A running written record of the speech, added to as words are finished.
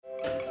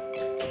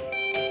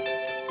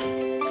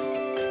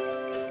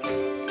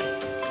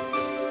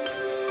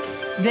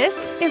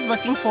This is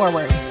Looking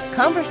Forward,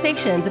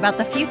 conversations about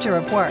the future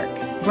of work,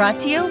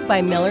 brought to you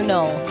by Miller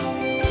Knoll.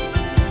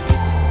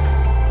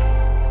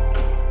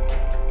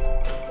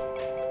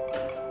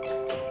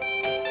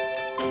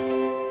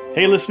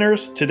 Hey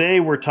listeners, today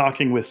we're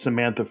talking with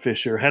Samantha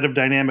Fisher, head of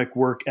dynamic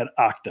work at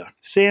Okta.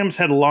 Sam's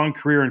had a long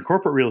career in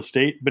corporate real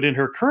estate, but in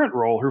her current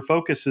role, her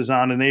focus is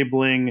on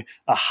enabling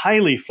a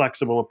highly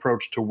flexible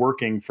approach to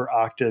working for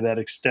Okta that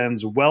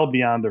extends well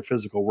beyond their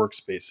physical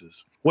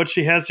workspaces. What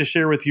she has to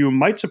share with you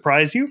might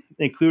surprise you,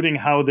 including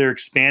how they're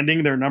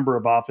expanding their number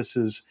of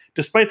offices,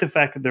 despite the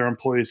fact that their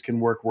employees can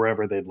work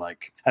wherever they'd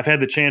like. I've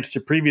had the chance to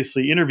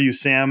previously interview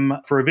Sam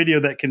for a video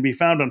that can be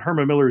found on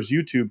Herman Miller's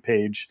YouTube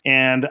page,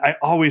 and I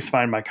always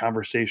find my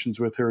conversations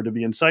with her to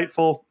be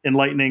insightful,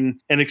 enlightening,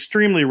 and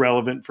extremely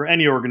relevant for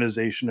any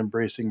organization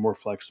embracing more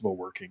flexible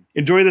working.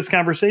 Enjoy this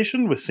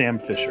conversation with Sam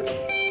Fisher.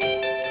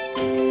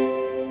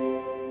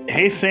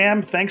 Hey,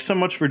 Sam, thanks so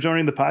much for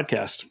joining the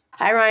podcast.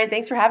 Hi, Ryan.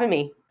 Thanks for having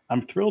me.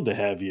 I'm thrilled to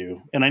have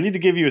you. And I need to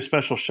give you a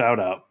special shout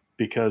out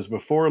because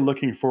before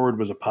Looking Forward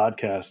was a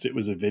podcast, it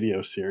was a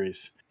video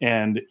series.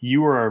 And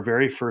you were our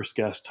very first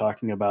guest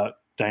talking about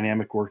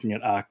dynamic working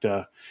at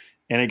Okta.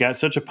 And it got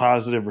such a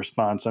positive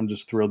response. I'm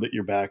just thrilled that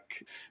you're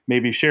back,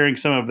 maybe sharing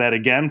some of that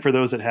again for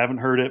those that haven't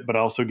heard it, but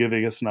also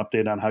giving us an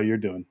update on how you're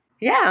doing.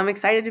 Yeah, I'm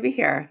excited to be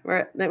here.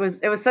 It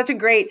was such a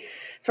great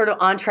sort of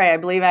entree. I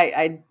believe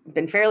I'd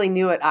been fairly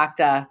new at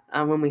Okta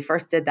when we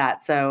first did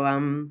that.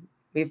 So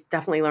we've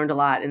definitely learned a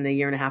lot in the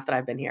year and a half that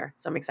I've been here.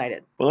 So I'm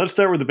excited. Well, let's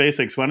start with the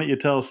basics. Why don't you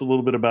tell us a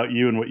little bit about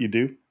you and what you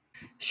do?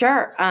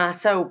 Sure.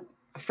 So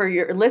for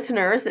your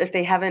listeners, if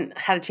they haven't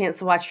had a chance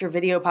to watch your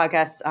video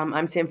podcast,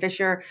 I'm Sam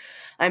Fisher.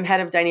 I'm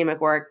head of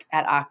dynamic work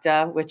at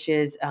Okta, which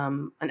is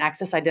an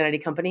access identity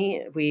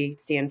company. We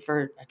stand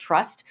for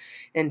trust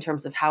in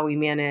terms of how we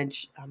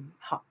manage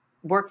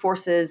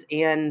workforces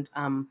and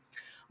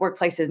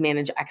workplaces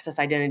manage access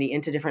identity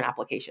into different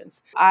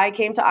applications. I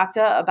came to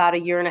Okta about a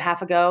year and a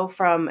half ago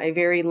from a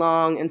very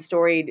long and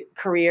storied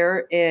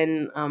career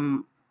in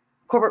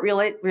corporate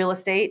real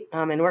estate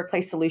and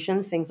workplace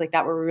solutions, things like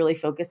that, where we really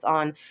focus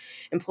on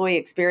employee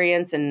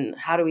experience and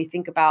how do we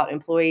think about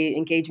employee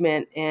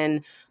engagement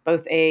in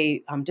both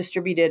a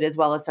distributed as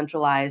well as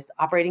centralized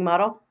operating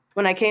model.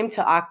 When I came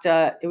to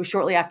Okta, it was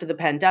shortly after the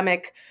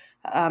pandemic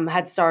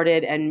had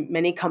started and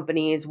many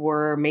companies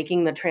were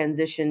making the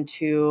transition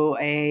to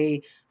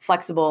a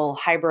flexible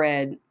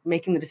hybrid,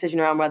 making the decision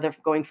around whether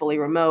going fully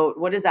remote.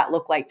 What does that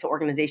look like to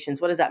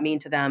organizations? What does that mean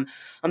to them?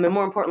 And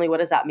more importantly, what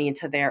does that mean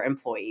to their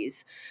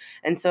employees?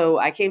 And so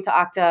I came to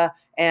Okta,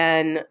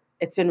 and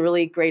it's been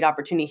really great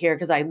opportunity here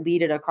because I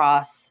lead it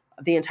across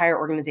the entire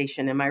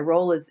organization. And my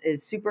role is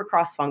super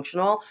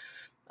cross-functional.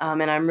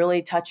 And I'm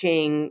really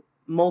touching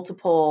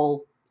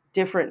multiple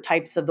different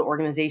types of the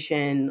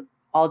organization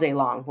all day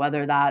long,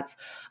 whether that's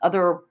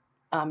other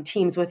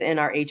teams within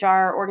our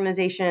HR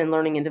organization,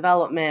 learning and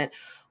development,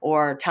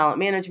 or talent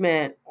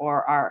management,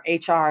 or our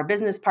HR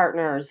business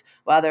partners,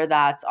 whether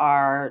that's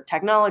our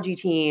technology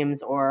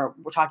teams, or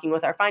we're talking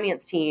with our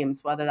finance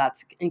teams, whether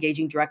that's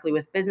engaging directly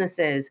with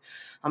businesses,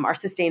 our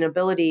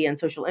sustainability and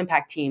social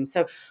impact teams.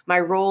 So my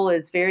role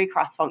is very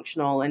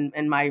cross-functional,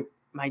 and my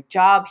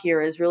job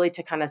here is really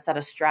to kind of set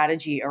a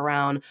strategy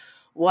around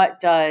what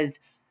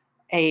does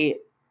a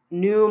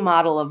new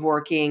model of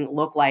working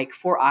look like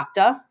for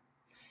Okta,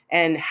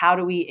 and how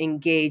do we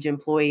engage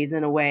employees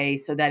in a way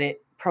so that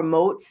it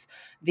promotes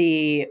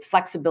the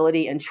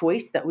flexibility and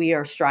choice that we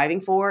are striving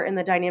for in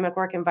the dynamic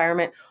work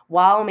environment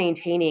while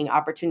maintaining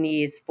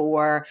opportunities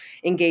for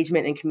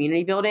engagement and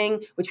community building,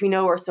 which we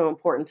know are so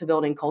important to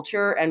building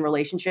culture and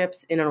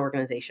relationships in an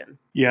organization.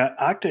 Yeah,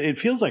 Okta, it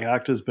feels like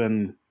Okta's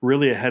been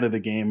really ahead of the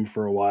game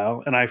for a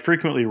while. And I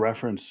frequently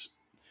reference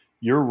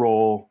your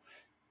role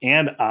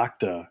and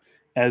Okta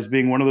as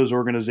being one of those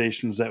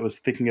organizations that was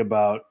thinking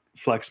about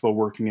flexible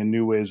working and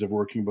new ways of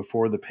working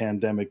before the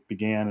pandemic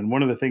began. And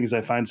one of the things I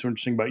find so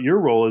interesting about your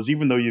role is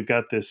even though you've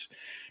got this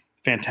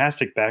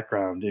fantastic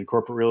background in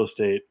corporate real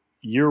estate,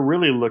 you're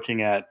really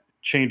looking at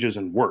changes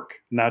in work,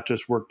 not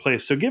just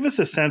workplace. So give us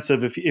a sense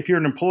of if you're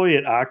an employee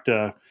at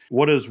Okta,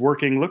 what does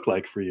working look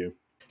like for you?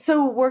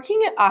 So working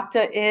at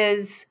Okta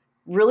is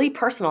really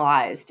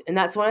personalized. And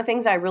that's one of the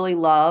things I really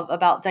love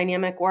about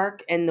dynamic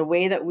work and the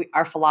way that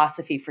our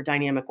philosophy for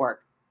dynamic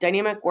work.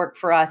 Dynamic work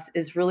for us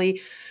is really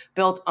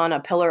built on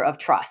a pillar of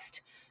trust.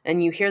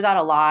 And you hear that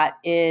a lot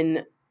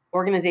in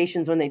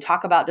organizations when they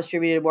talk about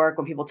distributed work,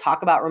 when people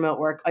talk about remote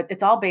work.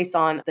 It's all based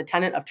on the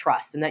tenet of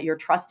trust and that you're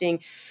trusting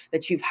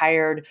that you've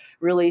hired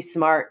really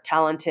smart,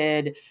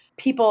 talented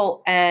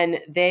people and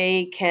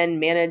they can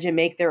manage and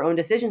make their own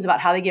decisions about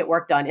how they get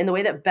work done in the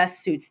way that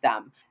best suits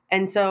them.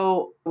 And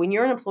so when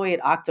you're an employee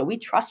at Okta, we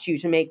trust you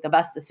to make the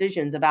best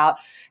decisions about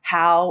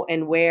how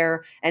and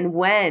where and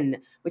when,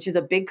 which is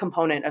a big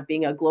component of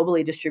being a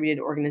globally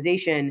distributed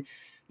organization,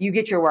 you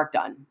get your work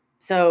done.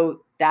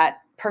 So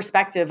that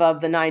perspective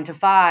of the 9 to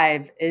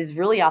 5 is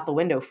really out the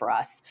window for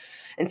us.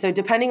 And so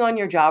depending on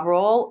your job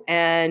role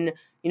and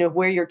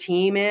where your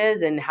team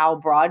is and how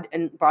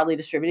broadly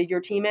distributed your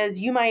team is.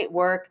 You might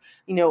work,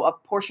 a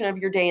portion of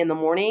your day in the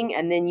morning,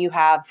 and then you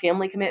have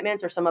family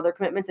commitments or some other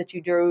commitments that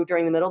you do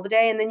during the middle of the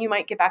day. And then you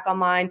might get back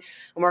online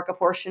and work a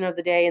portion of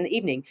the day in the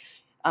evening.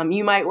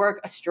 You might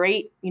work a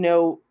straight,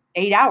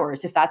 8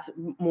 hours if that's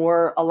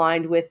more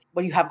aligned with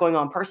what you have going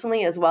on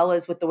personally, as well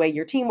as with the way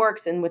your team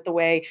works and with the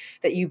way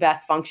that you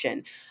best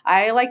function.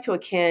 I like to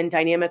akin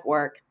dynamic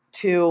work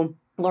to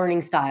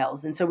learning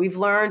styles. And so we've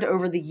learned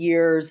over the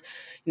years,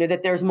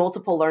 that there's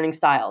multiple learning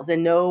styles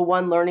and no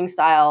one learning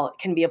style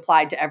can be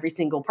applied to every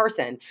single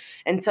person.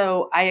 And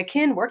so I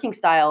akin working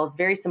styles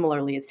very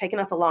similarly. It's taken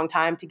us a long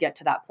time to get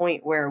to that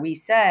point where we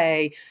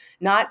say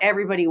not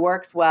everybody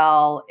works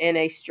well in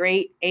a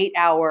straight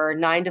 8-hour,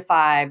 9 to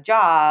 5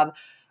 job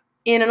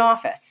in an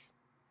office.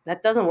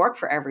 That doesn't work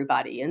for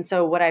everybody. And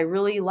so what I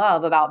really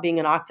love about being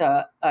an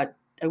Okta, a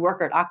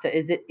worker at Okta,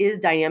 is it is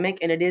dynamic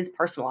and it is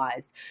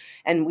personalized.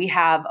 And we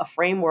have a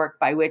framework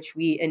by which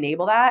we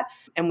enable that.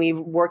 And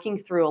we're working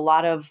through a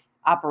lot of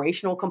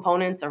operational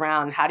components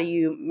around how do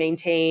you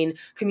maintain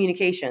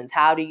communications?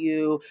 How do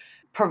you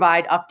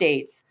provide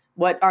updates?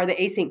 What are the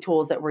async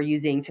tools that we're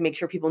using to make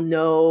sure people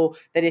know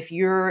that if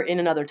you're in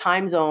another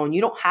time zone,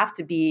 you don't have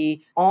to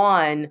be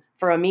on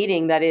for a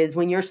meeting that is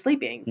when you're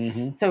sleeping.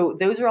 Mm-hmm. So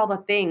those are all the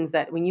things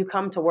that when you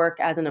come to work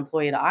as an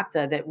employee at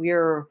Okta, that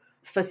we're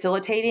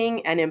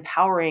facilitating and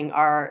empowering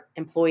our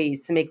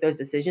employees to make those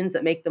decisions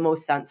that make the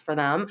most sense for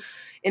them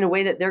in a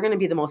way that they're going to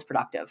be the most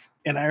productive.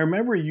 And I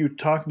remember you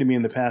talking to me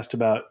in the past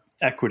about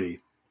equity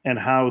and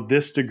how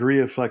this degree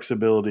of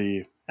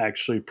flexibility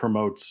actually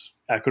promotes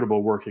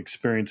equitable work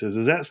experiences.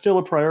 Is that still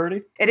a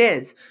priority? It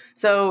is.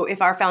 So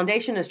if our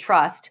foundation is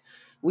trust,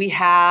 we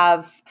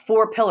have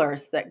 4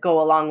 pillars that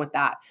go along with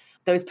that.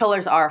 Those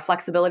pillars are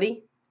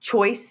flexibility,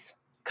 choice,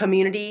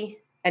 community,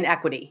 and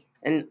equity.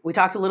 And we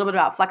talked a little bit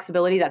about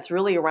flexibility. That's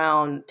really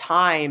around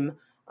time,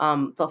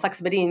 the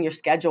flexibility in your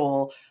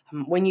schedule,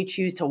 when you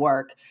choose to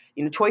work.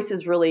 Choice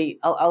is really,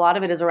 a lot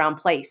of it is around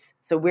place.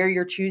 So where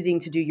you're choosing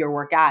to do your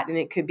work at. And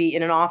it could be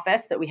in an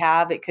office that we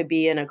have. It could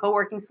be in a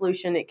co-working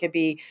solution. It could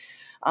be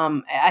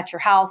at your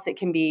house. It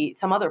can be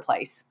some other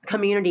place.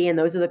 Community, and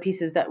those are the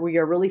pieces that we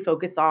are really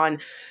focused on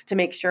to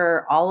make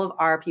sure all of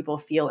our people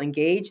feel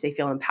engaged, they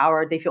feel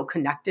empowered, they feel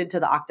connected to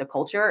the Okta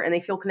culture, and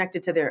they feel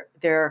connected to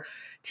their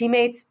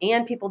teammates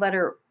and people that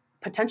are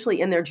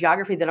potentially in their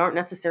geography that aren't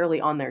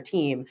necessarily on their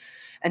team.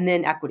 And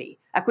then equity.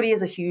 Equity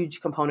is a huge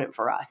component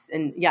for us.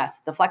 And yes,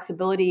 the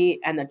flexibility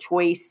and the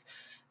choice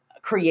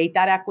create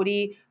that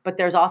equity, but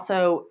there's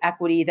also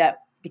equity that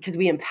because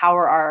we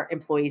empower our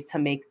employees to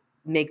make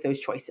those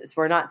choices.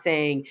 We're not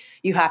saying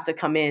you have to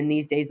come in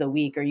these days of the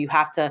week, or you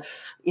have to,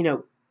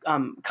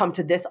 come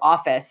to this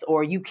office,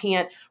 or you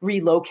can't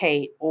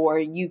relocate, or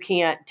you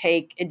can't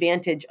take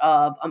advantage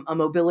of a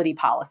mobility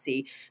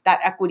policy. That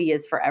equity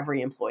is for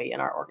every employee in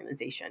our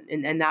organization.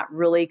 And that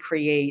really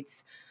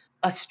creates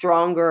a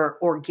stronger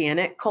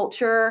organic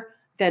culture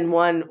than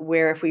one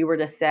where if we were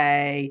to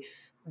say,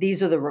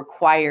 these are the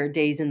required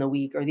days in the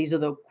week, or these are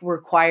the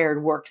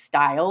required work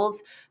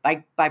styles,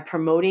 by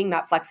promoting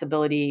that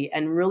flexibility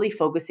and really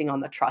focusing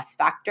on the trust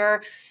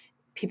factor,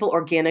 people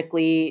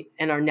organically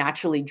and are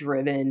naturally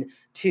driven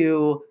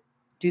to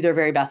do their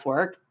very best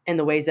work in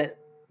the ways that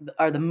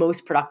are the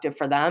most productive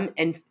for them.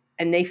 And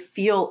they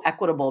feel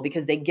equitable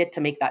because they get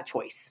to make that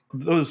choice.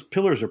 Those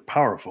pillars are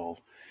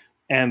powerful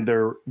and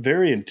they're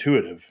very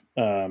intuitive.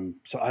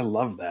 So I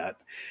love that.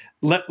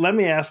 Let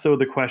me ask, though,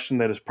 the question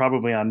that is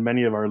probably on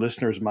many of our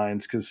listeners'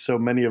 minds, because so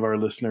many of our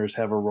listeners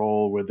have a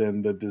role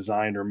within the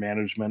design or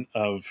management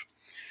of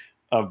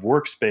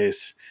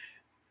workspace.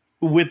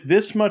 With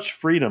this much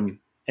freedom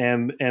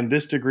and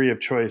this degree of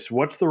choice,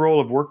 what's the role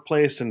of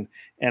workplace, and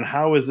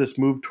how has this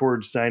move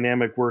towards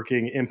dynamic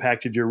working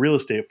impacted your real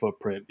estate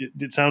footprint?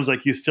 It sounds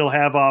like you still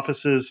have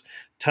offices.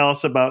 Tell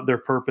us about their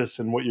purpose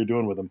and what you're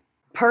doing with them.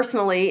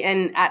 Personally,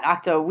 and at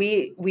Okta,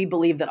 we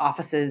believe that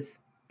offices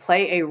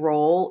play a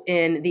role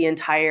in the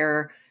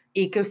entire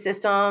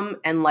ecosystem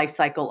and life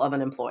cycle of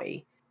an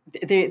employee.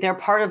 They're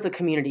part of the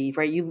community,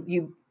 right?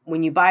 You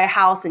when you buy a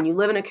house and you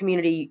live in a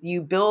community,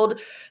 you build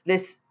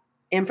this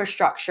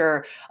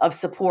infrastructure of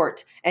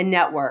support and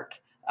network,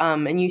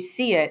 and you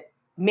see it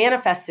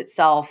manifest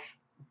itself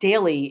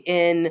daily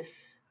in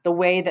the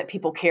way that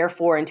people care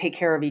for and take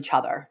care of each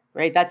other,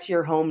 right? That's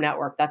your home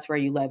network. That's where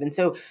you live. And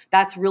so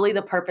that's really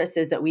the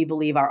purposes that we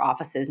believe our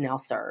offices now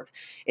serve.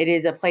 It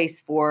is a place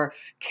for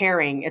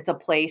caring. It's a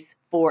place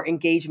for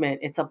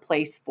engagement. It's a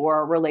place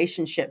for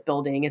relationship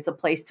building. It's a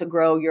place to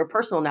grow your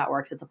personal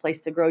networks. It's a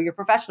place to grow your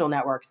professional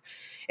networks.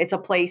 It's a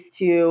place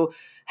to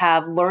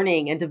have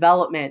learning and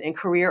development and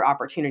career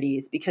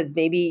opportunities, because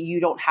maybe you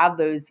don't have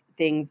those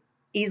things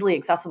easily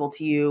accessible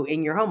to you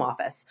in your home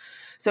office.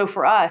 So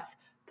for us,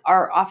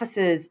 our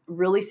offices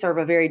really serve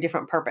a very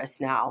different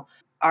purpose now.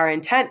 Our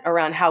intent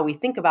around how we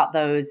think about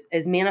those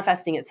is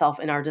manifesting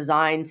itself in our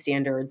design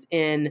standards.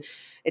 There's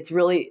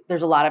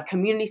a lot of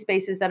community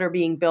spaces that are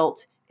being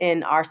built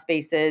in our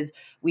spaces.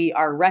 We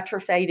are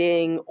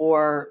retrofitting,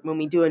 or when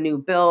we do a new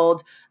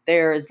build,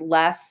 there's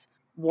less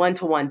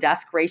one-to-one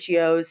desk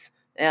ratios.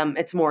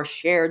 It's more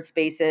shared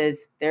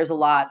spaces. There's a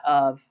lot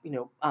of,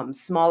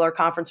 smaller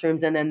conference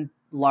rooms and then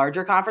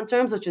larger conference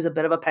rooms, which is a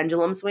bit of a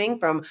pendulum swing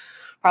from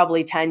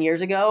probably 10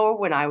 years ago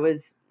when I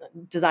was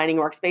designing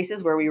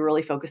workspaces where we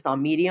really focused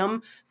on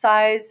medium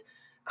size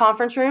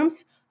conference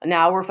rooms.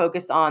 Now we're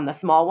focused on the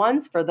small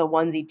ones for the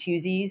onesie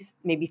twosies,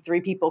 maybe 3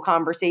 people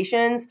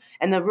conversations,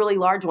 and the really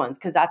large ones,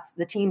 because that's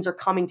the teams are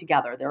coming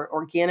together. They're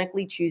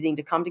organically choosing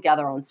to come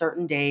together on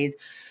certain days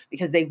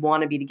because they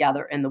want to be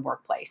together in the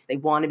workplace. They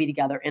want to be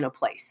together in a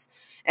place.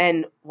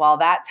 And while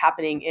that's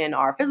happening in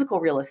our physical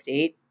real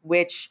estate,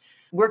 which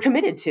we're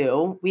committed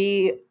to,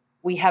 we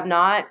have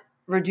not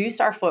reduced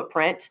our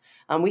footprint.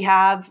 We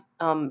have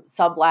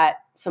sublet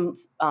some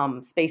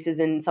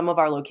spaces in some of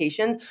our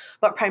locations,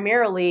 but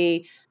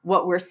primarily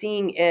what we're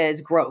seeing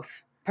is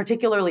growth,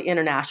 particularly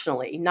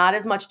internationally, not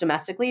as much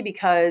domestically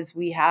because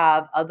we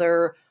have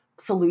other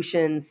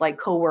solutions like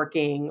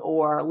co-working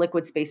or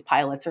liquid space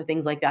pilots or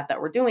things like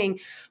that we're doing,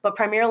 but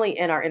primarily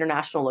in our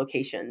international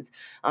locations.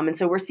 And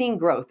so we're seeing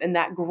growth, and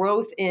that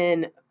growth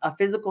in a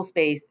physical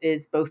space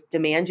is both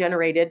demand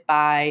generated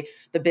by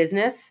the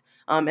business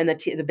and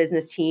the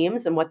business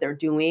teams and what they're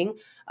doing,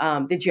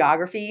 the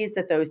geographies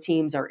that those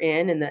teams are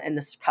in and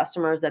the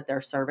customers that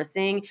they're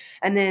servicing,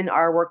 and then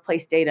our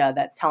workplace data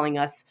that's telling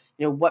us,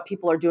 what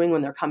people are doing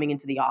when they're coming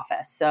into the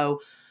office. So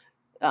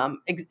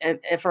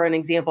for an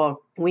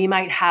example, we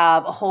might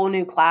have a whole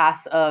new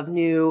class of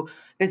new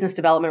business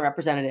development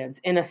representatives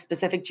in a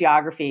specific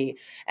geography,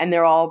 and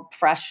they're all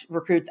fresh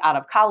recruits out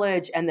of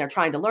college, and they're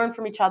trying to learn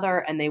from each other,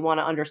 and they want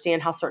to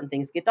understand how certain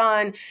things get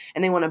done,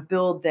 and they want to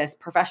build this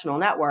professional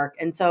network.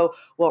 And so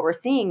what we're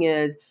seeing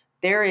is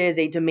there is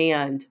a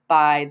demand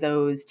by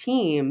those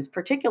teams,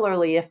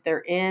 particularly if they're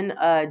in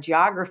a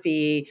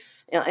geography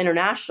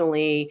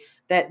internationally,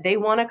 that they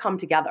want to come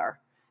together.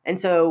 And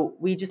so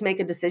we just make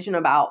a decision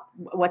about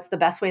what's the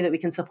best way that we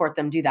can support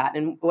them do that.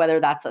 And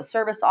whether that's a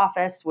service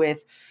office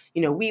with,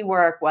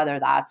 WeWork, whether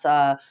that's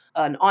an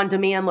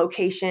on-demand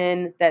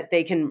location that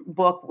they can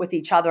book with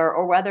each other,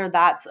 or whether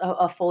that's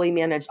a fully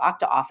managed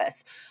Okta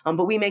office.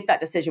 But we make that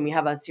decision. We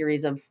have a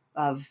series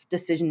of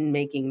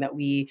decision-making that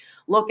we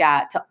look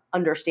at to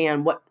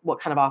understand what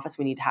kind of office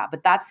we need to have.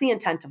 But that's the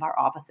intent of our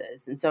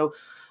offices. And so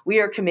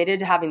we are committed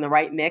to having the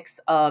right mix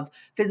of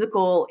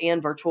physical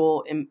and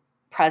virtual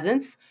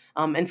presence.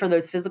 And for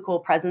those physical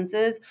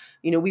presences,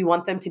 we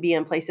want them to be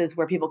in places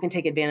where people can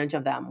take advantage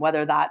of them,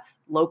 whether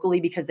that's locally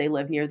because they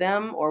live near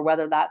them, or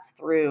whether that's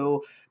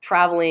through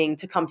traveling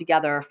to come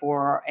together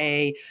for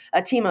a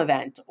team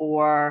event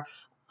or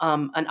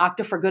an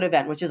Okta for Good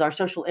event, which is our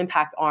social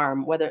impact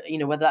arm, whether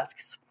that's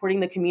supporting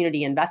the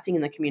community, investing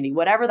in the community,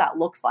 whatever that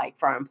looks like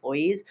for our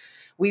employees.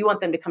 We want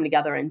them to come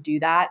together and do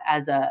that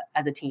as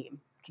a team,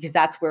 because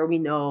that's where we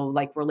know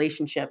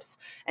relationships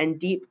and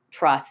deep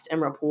trust and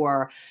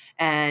rapport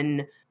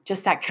and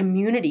just that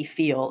community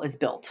feel is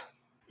built.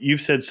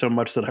 You've said so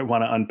much that I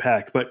want to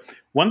unpack, but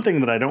one thing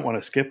that I don't want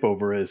to skip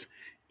over is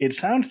it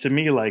sounds to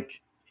me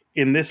like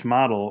in this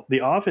model, the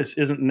office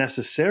isn't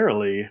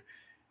necessarily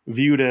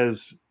viewed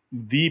as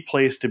the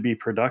place to be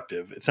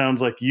productive. It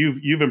sounds like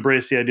you've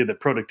embraced the idea that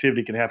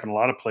productivity can happen in a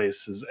lot of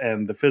places,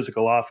 and the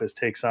physical office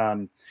takes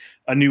on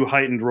a new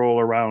heightened role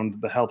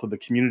around the health of the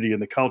community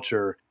and the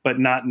culture, but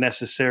not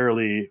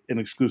necessarily an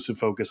exclusive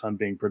focus on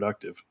being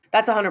productive.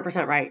 That's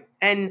 100% right.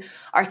 And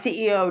our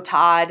CEO,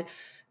 Todd,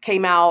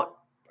 came out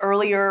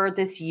earlier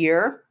this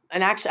year,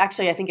 and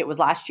actually I think it was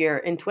last year,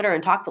 in Twitter,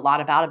 and talked a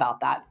lot about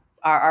that.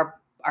 Our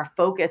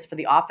focus for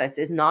the office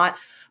is not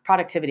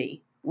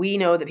productivity. We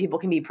know that people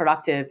can be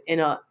productive in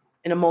a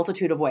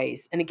multitude of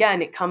ways. And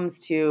again, it comes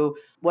to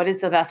what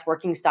is the best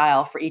working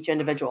style for each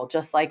individual,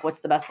 just like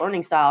what's the best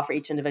learning style for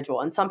each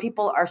individual. And some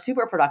people are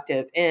super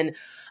productive in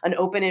an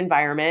open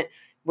environment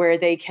where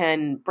they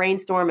can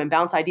brainstorm and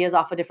bounce ideas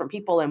off of different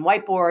people and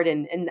whiteboard,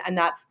 and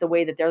that's the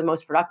way that they're the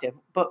most productive.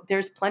 But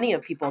there's plenty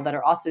of people that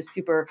are also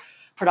super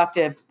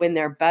productive when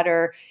they're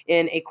better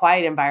in a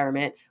quiet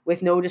environment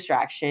with no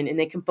distraction, and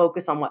they can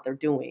focus on what they're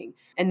doing.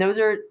 And those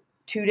are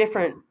two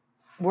different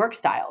work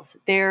styles.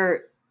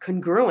 They're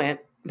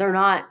congruent. They're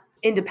not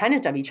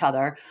independent of each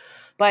other,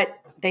 but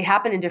they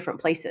happen in different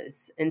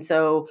places. And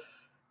so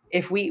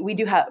if we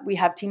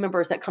have team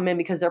members that come in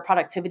because their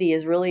productivity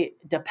is really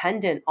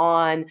dependent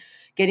on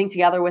getting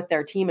together with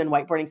their team and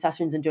whiteboarding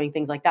sessions and doing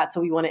things like that. So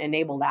we want to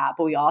enable that,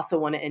 but we also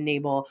want to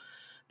enable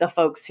the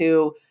folks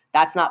who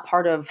that's not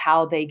part of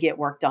how they get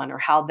work done or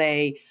how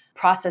they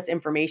process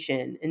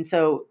information. And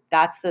so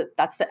that's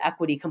the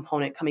equity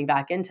component coming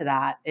back into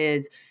that.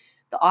 Is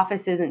the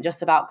office isn't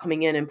just about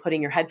coming in and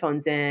putting your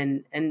headphones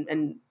in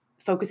and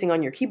focusing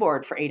on your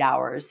keyboard for 8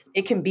 hours.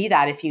 It can be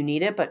that if you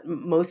need it, but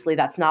mostly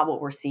that's not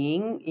what we're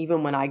seeing.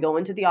 Even when I go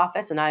into the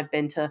office, and I've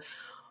been to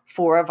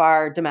 4 of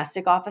our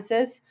domestic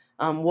offices,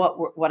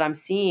 what I'm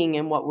seeing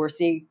and what we're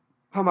seeing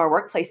from our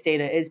workplace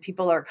data is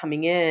people are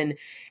coming in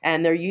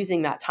and they're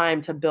using that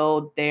time to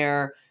build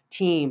their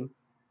team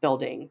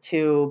building,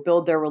 to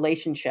build their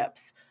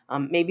relationships.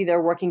 Maybe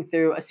they're working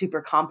through a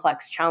super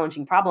complex,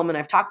 challenging problem. And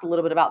I've talked a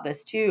little bit about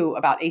this too,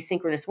 about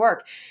asynchronous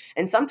work.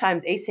 And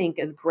sometimes async,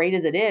 as great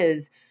as it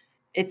is,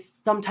 it's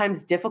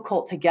sometimes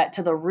difficult to get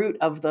to the root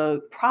of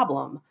the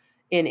problem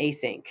in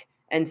async.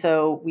 And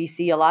so we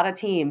see a lot of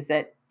teams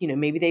that,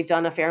 maybe they've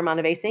done a fair amount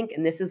of async,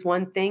 and this is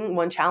one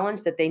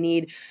challenge that they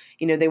need.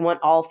 They want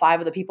all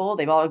 5 of the people,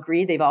 they've all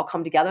agreed, they've all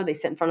come together, they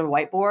sit in front of a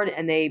whiteboard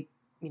and they,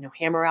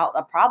 hammer out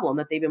a problem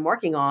that they've been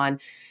working on.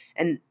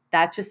 And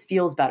that just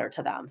feels better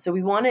to them. So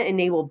we want to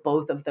enable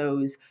both of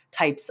those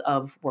types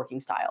of working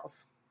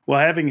styles. Well,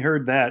 having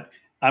heard that,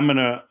 I'm going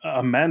to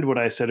amend what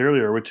I said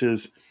earlier, which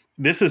is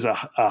this is a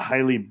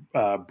highly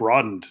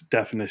broadened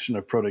definition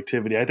of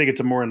productivity. I think it's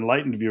a more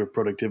enlightened view of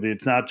productivity.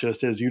 It's not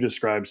just, as you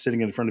described,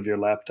 sitting in front of your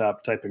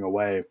laptop typing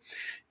away.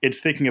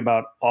 It's thinking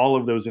about all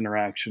of those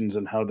interactions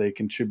and how they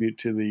contribute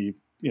to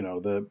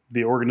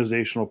the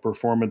organizational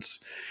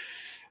performance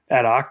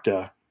at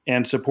Okta,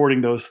 and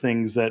supporting those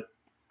things that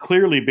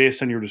clearly,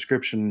 based on your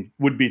description,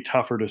 would be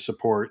tougher to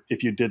support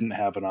if you didn't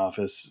have an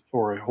office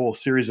or a whole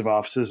series of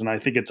offices. And I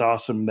think it's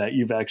awesome that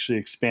you've actually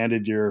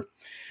expanded your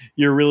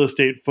real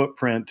estate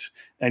footprint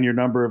and your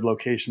number of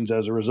locations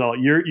as a result.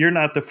 You're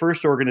not the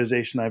first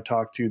organization I've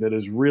talked to that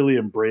has really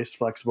embraced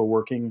flexible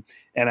working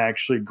and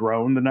actually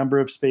grown the number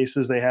of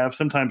spaces they have.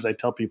 Sometimes I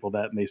tell people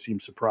that and they seem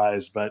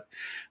surprised, but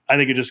I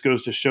think it just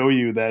goes to show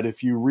you that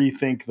if you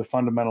rethink the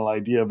fundamental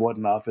idea of what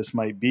an office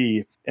might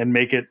be and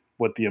make it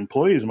what the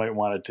employees might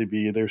want it to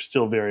be, there's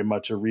still very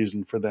much a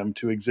reason for them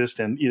to exist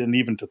and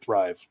even to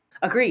thrive.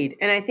 Agreed.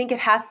 And I think it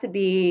has to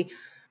be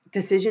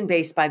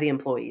decision-based by the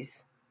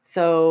employees.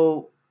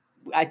 So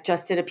I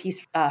just did a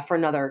piece for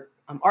another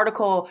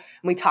article,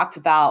 and we talked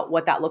about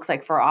what that looks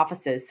like for our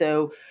offices.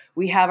 So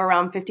we have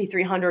around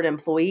 5,300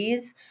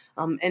 employees,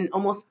 and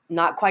almost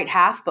not quite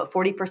half, but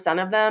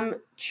 40% of them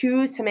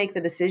choose to make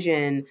the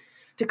decision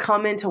to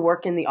come into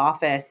work in the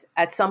office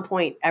at some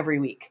point every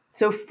week.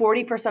 So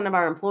 40% of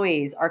our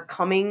employees are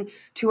coming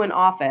to an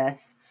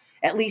office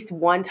at least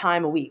one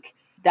time a week.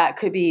 That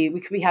could be, we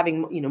could be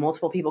having,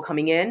 multiple people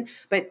coming in,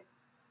 but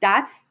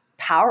that's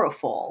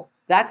powerful.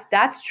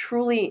 That's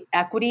truly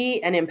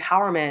equity and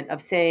empowerment of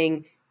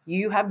saying,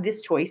 you have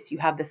this choice, you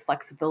have this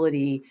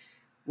flexibility,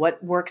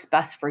 what works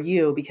best for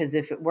you? Because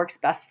if it works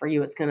best for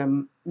you, it's going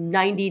to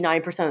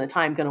 99% of the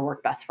time going to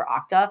work best for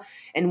Okta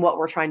and what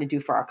we're trying to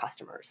do for our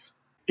customers.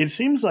 It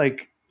seems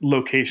like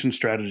location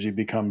strategy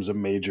becomes a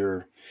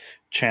major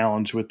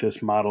challenge with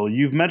this model.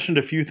 You've mentioned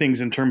a few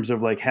things in terms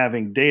of like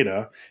having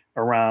data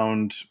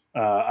around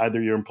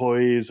either your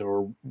employees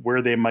or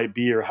where they might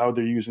be or how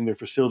they're using their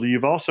facility.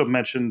 You've also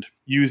mentioned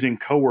using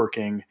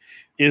co-working.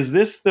 Is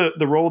this the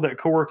role that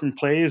co-working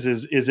plays?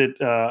 Is it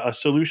a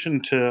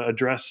solution to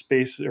address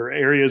space or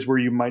areas where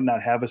you might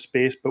not have a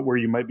space, but where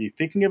you might be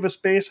thinking of a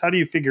space? How do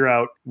you figure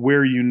out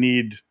where you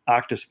need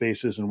Okta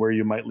spaces and where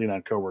you might lean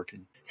on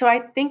co-working? So I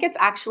think it's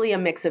actually a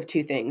mix of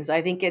two things.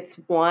 I think it's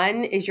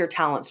one is your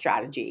talent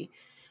strategy.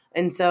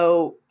 And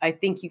so I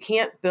think you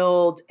can't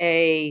build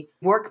a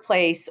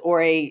workplace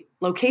or a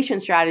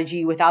location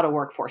strategy without a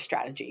workforce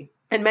strategy.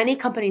 And many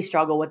companies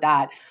struggle with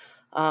that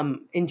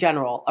in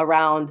general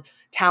around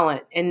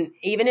talent. And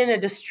even in a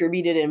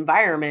distributed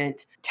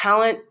environment,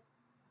 talent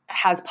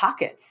has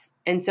pockets.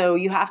 And so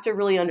you have to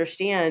really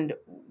understand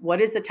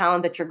what is the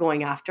talent that you're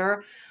going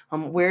after?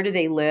 Where do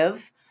they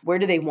live? Where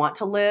do they want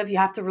to live? You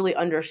have to really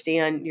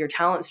understand your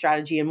talent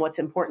strategy and what's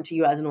important to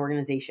you as an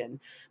organization.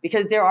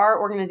 Because there are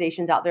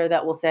organizations out there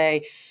that will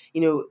say,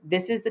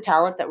 this is the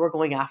talent that we're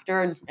going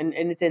after and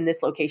it's in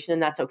this location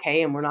and that's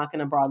okay. And we're not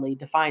going to broadly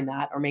define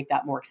that or make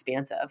that more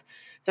expansive.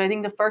 So I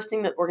think the first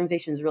thing that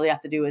organizations really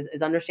have to do is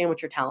understand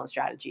what your talent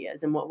strategy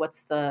is and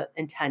what's the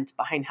intent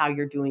behind how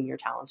you're doing your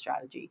talent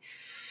strategy.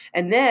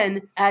 And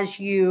then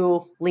as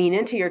you lean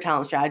into your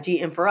talent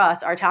strategy, and for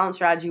us, our talent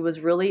strategy was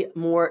really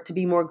more to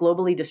be more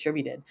globally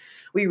distributed.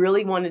 We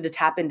really wanted to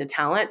tap into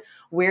talent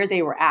where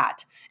they were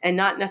at and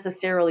not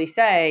necessarily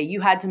say you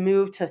had to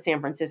move to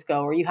San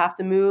Francisco or you have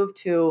to move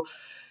to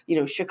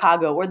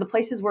Chicago or the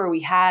places where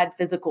we had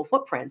physical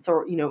footprints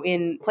or,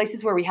 in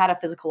places where we had a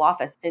physical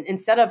office. And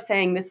instead of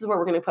saying this is where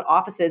we're going to put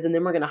offices and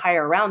then we're going to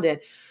hire around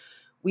it,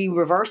 we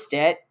reversed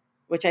it,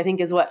 which I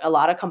think is what a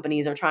lot of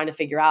companies are trying to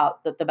figure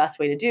out the best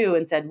way to do,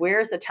 and said,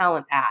 where's the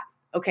talent at?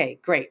 Okay,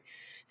 great.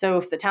 So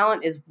if the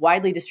talent is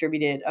widely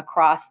distributed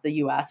across the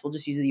US, we'll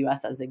just use the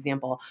US as an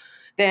example,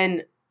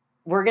 then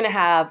we're going to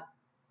have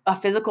a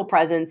physical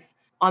presence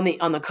on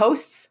the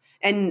coasts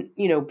and,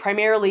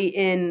 primarily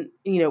in,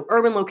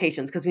 urban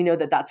locations, because we know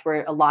that that's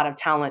where a lot of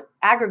talent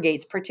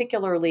aggregates,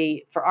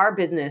 particularly for our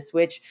business,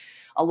 which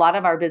a lot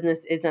of our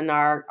business is in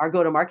our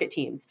go-to-market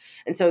teams.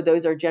 And so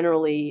those are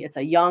generally, it's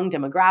a young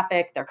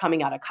demographic. They're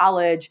coming out of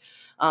college.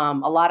 A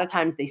lot of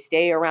times they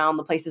stay around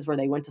the places where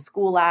they went to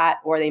school at,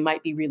 or they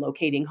might be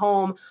relocating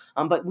home.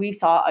 But we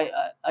saw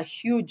a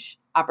huge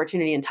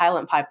opportunity and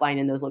talent pipeline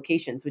in those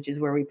locations, which is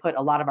where we put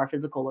a lot of our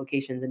physical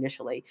locations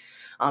initially.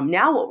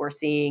 Now what we're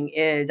seeing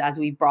is, as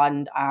we've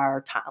broadened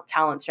our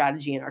talent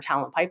strategy and our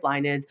talent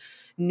pipeline, is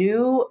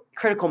new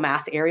critical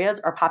mass areas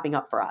are popping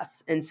up for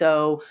us. And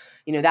so,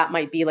 that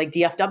might be like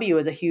DFW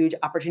is a huge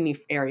opportunity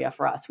area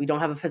for us. We don't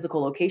have a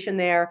physical location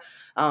there,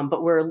 but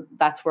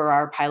that's where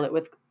our pilot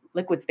with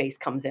Liquid Space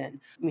comes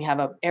in. We have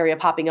an area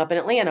popping up in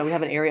Atlanta. We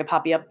have an area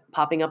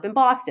popping up in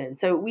Boston.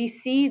 So we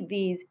see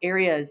these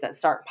areas that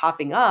start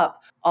popping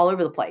up all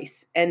over the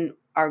place. And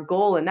our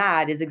goal in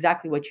that is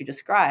exactly what you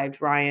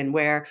described, Ryan,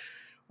 where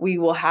we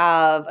will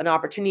have an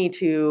opportunity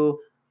to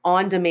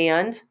find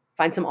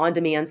some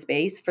on-demand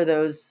space for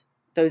those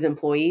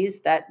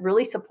employees that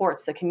really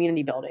supports the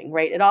community building,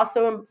 right? It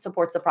also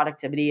supports the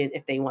productivity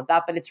if they want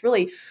that, but it's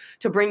really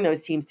to bring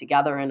those teams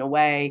together in a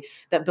way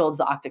that builds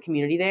the Okta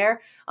community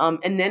there.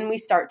 And then we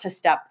start to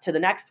step to the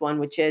next one,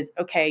 which is,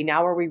 okay,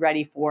 now are we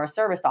ready for a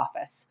service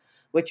office,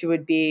 which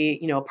would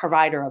be, a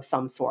provider of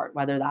some sort,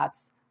 whether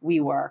that's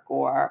WeWork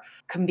or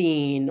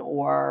Convene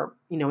or,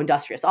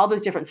 Industrious, all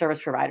those different service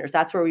providers.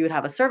 That's where we would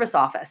have a service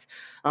office.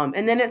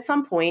 And then at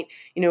some point,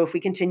 if we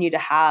continue to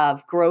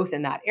have growth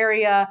in that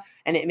area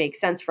and it makes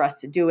sense for us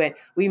to do it,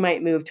 we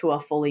might move to a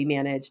fully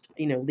managed,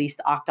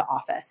 leased Okta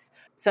office.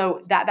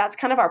 So that's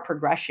kind of our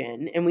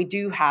progression. And we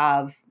do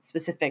have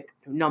specific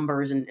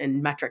numbers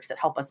and metrics that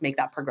help us make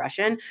that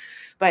progression.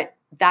 But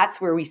that's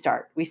where we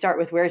start. We start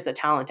with where's the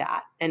talent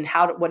at and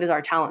what is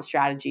our talent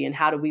strategy and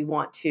how do we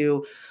want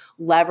to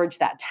leverage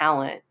that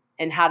talent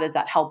and how does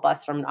that help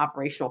us from an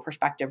operational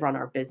perspective run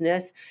our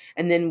business?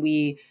 And then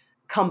we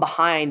come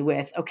behind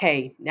with,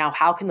 okay, now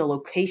how can the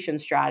location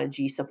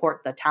strategy support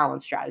the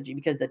talent strategy?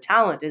 Because the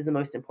talent is the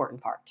most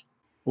important part.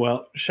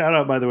 Well, shout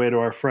out, by the way, to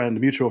our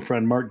mutual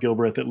friend, Mark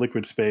Gilbreth at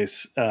Liquid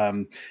Space.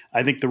 I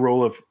think the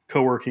role of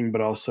co-working,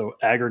 but also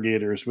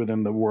aggregators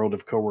within the world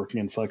of co-working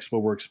and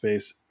flexible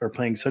workspace are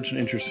playing such an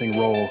interesting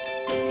role.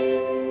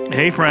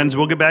 Hey, friends,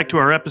 we'll get back to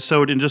our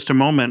episode in just a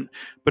moment.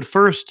 But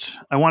first,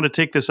 I want to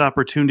take this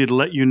opportunity to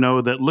let you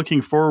know that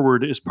Looking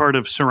Forward is part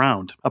of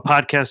Surround, a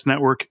podcast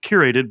network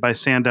curated by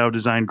Sandow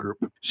Design Group.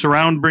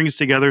 Surround brings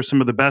together some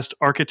of the best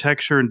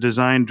architecture and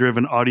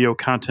design-driven audio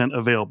content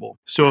available.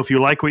 So if you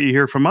like what you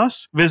hear from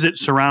us, visit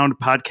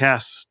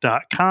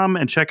surroundpodcasts.com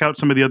and check out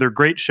some of the other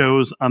great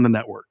shows on the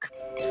network.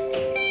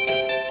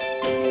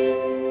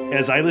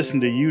 As I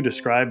listen to you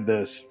describe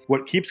this,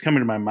 what keeps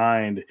coming to my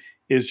mind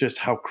is just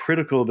how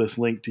critical this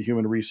link to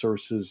human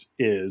resources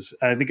is.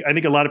 I think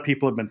a lot of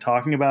people have been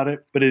talking about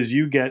it, but as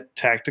you get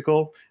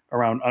tactical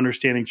around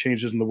understanding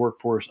changes in the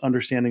workforce,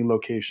 understanding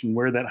location,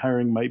 where that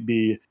hiring might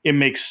be, it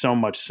makes so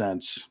much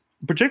sense,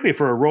 particularly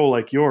for a role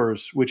like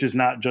yours, which is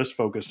not just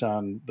focused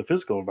on the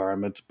physical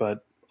environment, but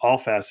all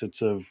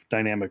facets of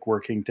dynamic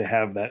working to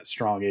have that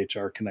strong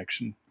HR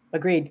connection.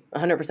 Agreed,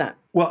 100%.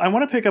 Well, I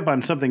want to pick up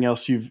on something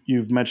else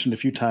you've mentioned a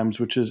few times,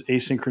 which is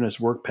asynchronous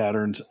work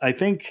patterns. I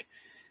think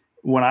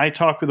when I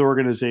talk with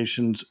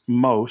organizations,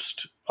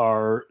 most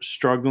are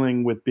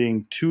struggling with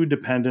being too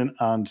dependent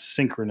on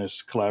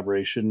synchronous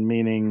collaboration,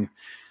 meaning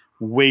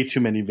way too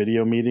many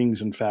video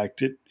meetings. In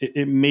fact,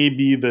 it may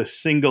be the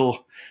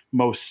single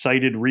most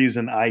cited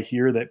reason I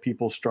hear that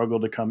people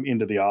struggle to come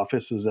into the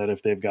office is that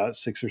if they've got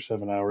 6 or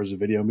 7 hours of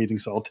video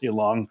meetings all day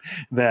long,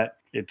 that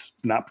it's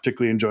not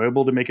particularly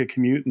enjoyable to make a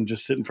commute and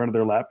just sit in front of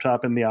their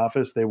laptop in the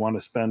office. They want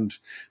to spend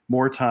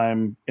more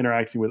time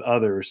interacting with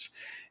others.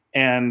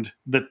 And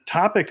the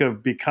topic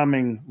of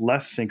becoming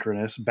less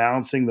synchronous,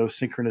 balancing those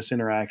synchronous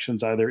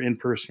interactions, either in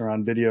person or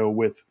on video,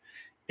 with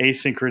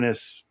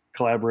asynchronous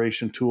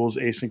collaboration tools,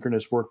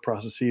 asynchronous work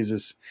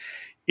processes,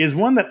 is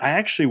one that I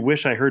actually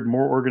wish I heard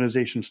more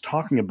organizations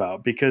talking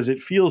about, because it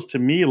feels to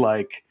me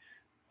like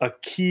a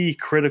key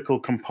critical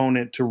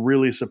component to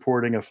really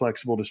supporting a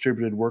flexible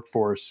distributed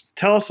workforce.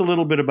 Tell us a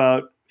little bit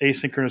about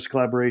asynchronous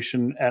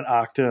collaboration at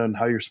Okta and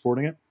how you're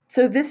supporting it.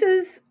 So this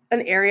is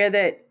an area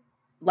that,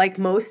 like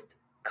most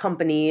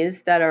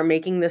companies that are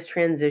making this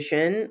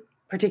transition,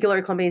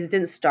 particular companies that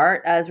didn't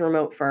start as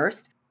remote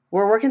first,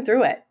 we're working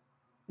through it.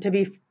 To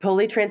be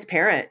fully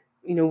transparent,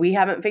 we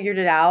haven't figured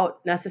it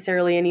out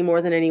necessarily any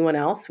more than anyone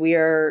else. We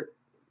are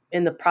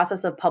in the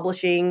process of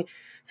publishing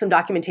some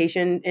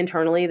documentation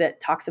internally that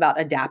talks about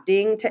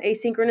adapting to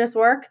asynchronous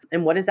work.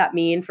 And what does that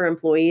mean for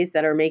employees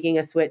that are making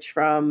a switch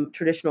from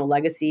traditional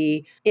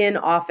legacy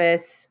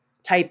in-office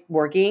type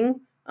working?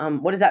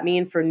 What does that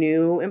mean for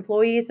new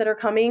employees that are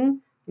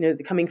coming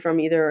from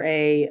either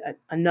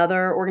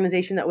another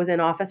organization that was in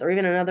office or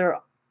even another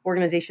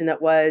organization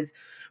that was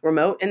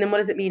remote? And then what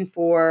does it mean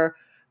for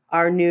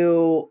our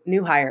new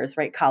hires,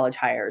 right? College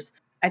hires.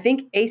 I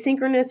think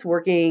asynchronous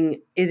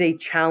working is a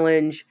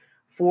challenge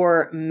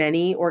for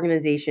many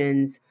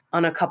organizations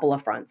on a couple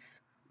of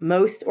fronts.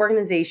 Most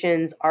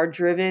organizations are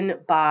driven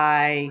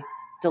by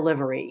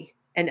delivery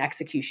and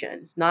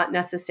execution, not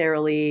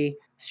necessarily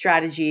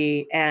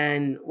strategy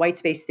and white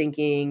space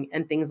thinking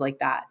and things like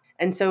that.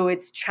 And so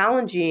it's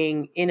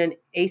challenging in an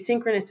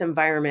asynchronous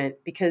environment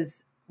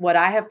because what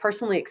I have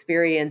personally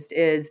experienced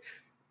is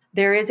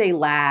there is a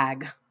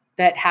lag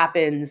that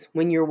happens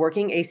when you're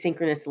working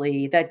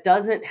asynchronously that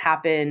doesn't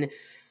happen,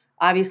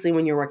 obviously,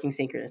 when you're working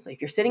synchronously.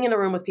 If you're sitting in a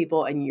room with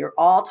people and you're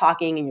all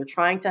talking and you're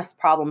trying to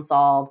problem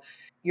solve,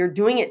 you're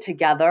doing it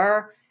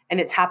together and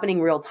it's happening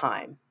real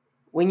time.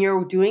 When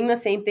you're doing the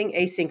same thing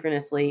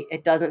asynchronously,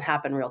 it doesn't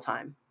happen real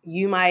time.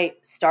 You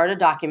might start a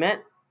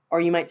document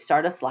or you might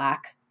start a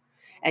Slack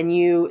and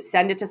you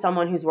send it to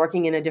someone who's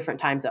working in a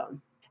different time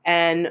zone.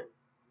 And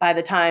by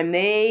the time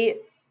they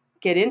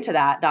get into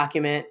that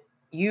document,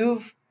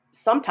 you've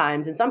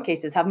sometimes, in some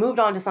cases, have moved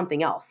on to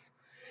something else.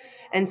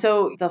 And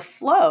so the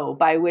flow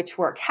by which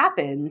work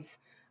happens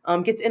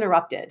gets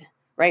interrupted,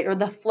 right? Or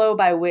the flow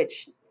by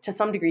which, to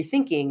some degree,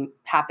 thinking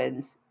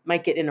happens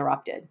might get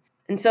interrupted.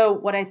 And so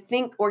what I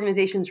think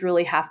organizations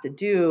really have to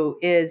do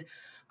is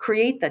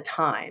create the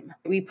time.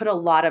 We put a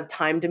lot of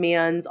time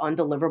demands on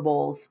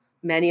deliverables.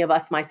 Many of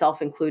us,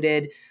 myself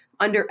included,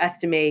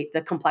 underestimate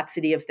the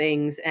complexity of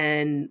things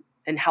and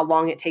how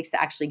long it takes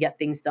to actually get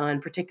things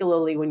done,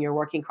 particularly when you're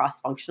working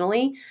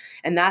cross-functionally.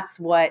 And that's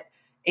what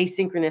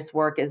asynchronous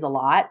work is a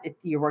lot.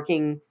 You're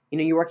working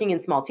in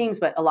small teams,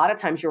 but a lot of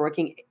times you're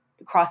working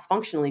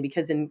cross-functionally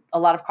because in a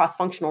lot of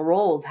cross-functional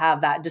roles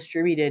have that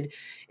distributed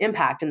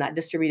impact and that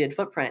distributed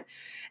footprint.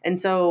 And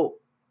so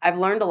I've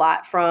learned a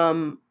lot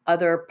from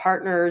other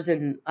partners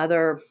and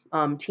other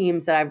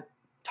teams that I've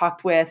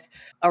talked with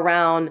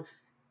around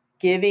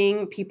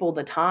giving people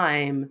the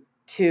time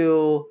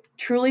to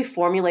truly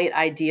formulate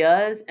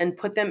ideas and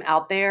put them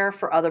out there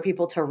for other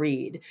people to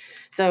read.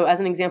 So as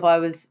an example, I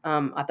was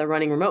at the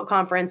Running Remote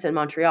conference in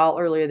Montreal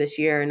earlier this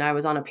year, and I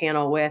was on a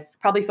panel with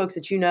probably folks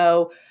that you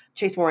know,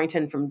 Chase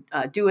Warrington from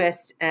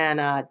Doist and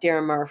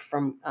Darren Murph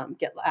from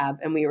GitLab.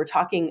 And we were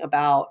talking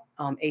about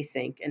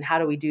async and how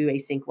do we do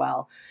async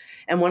well.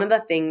 And one of the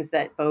things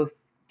that both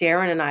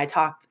Darren and I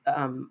talked,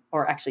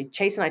 or actually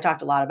Chase and I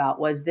talked a lot about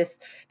was this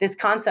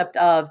concept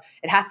of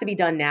it has to be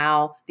done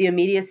now, the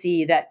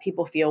immediacy that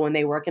people feel when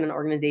they work in an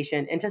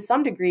organization. And to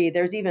some degree,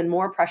 there's even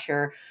more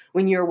pressure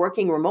when you're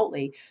working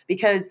remotely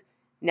because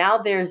now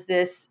there's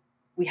this,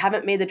 we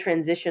haven't made the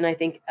transition, I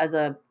think,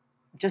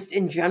 just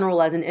in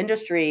general as an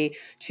industry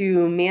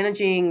to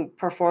managing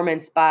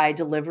performance by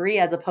delivery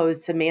as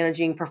opposed to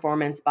managing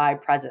performance by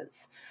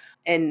presence.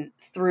 And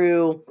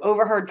through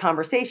overheard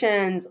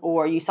conversations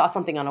or you saw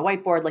something on a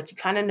whiteboard, like you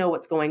kind of know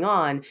what's going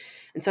on.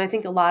 And so I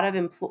think a lot of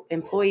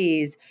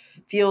employees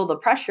feel the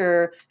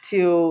pressure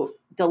to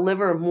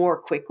deliver more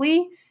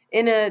quickly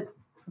in a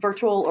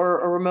virtual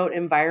or a remote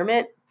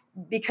environment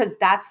because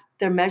that's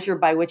their measure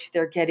by which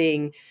they're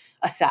getting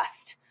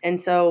assessed. And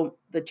so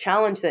the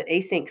challenge that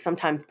async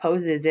sometimes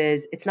poses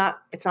is it's not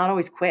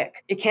always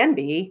quick. It can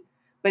be.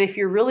 But if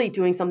you're really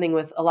doing something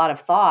with a lot of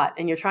thought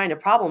and you're trying to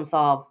problem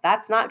solve,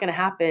 that's not going to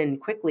happen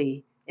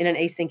quickly in an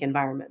async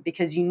environment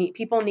because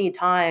people need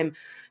time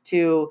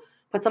to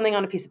put something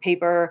on a piece of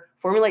paper,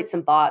 formulate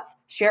some thoughts,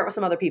 share it with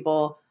some other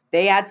people.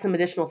 They add some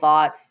additional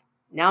thoughts.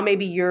 Now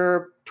maybe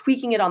you're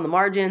tweaking it on the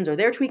margins or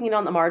they're tweaking it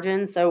on the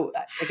margins. So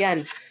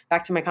again,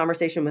 back to my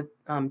conversation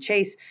with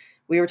Chase,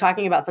 we were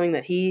talking about something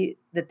that he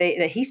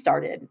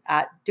started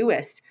at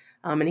Doist,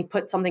 and he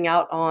put something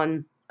out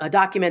on a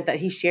document that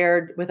he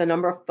shared with a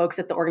number of folks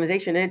at the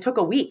organization. And it took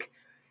a week.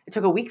 It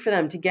took a week for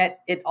them to get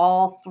it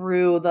all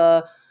through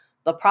the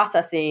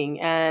processing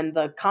and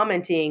the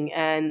commenting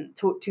and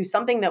to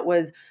something that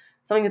was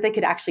something that they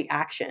could actually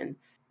action.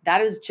 That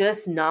is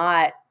just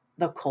not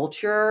the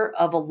culture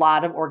of a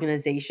lot of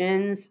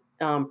organizations,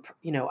 and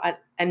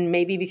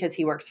maybe because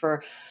he works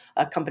for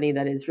a company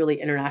that is really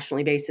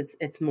internationally based,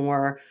 it's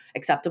more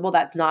acceptable.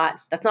 That's not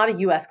a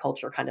US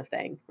culture kind of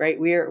thing, right?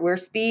 We're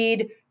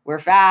speed, we're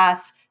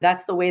fast.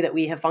 That's the way that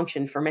we have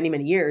functioned for many,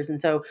 many years.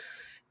 And so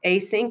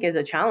async is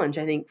a challenge,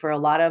 I think, for a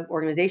lot of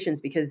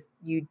organizations because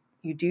you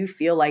do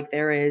feel like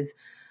there is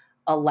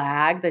a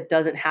lag that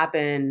doesn't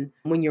happen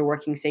when you're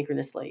working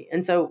synchronously.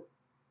 And so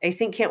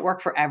async can't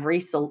work for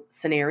every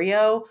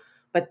scenario,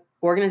 but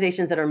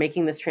organizations that are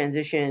making this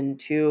transition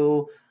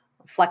to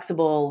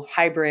flexible,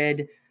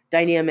 hybrid,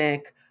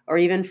 dynamic, or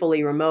even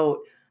fully remote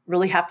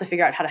really have to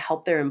figure out how to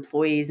help their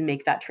employees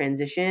make that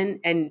transition.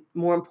 And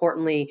more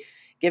importantly,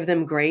 give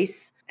them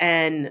grace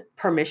and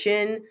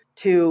permission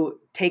to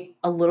take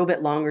a little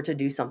bit longer to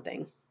do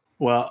something.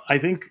 Well, I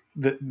think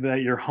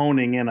that you're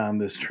honing in on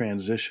this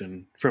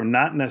transition from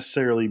not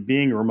necessarily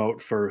being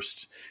remote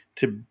first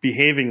to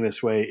behaving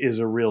this way is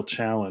a real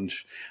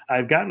challenge.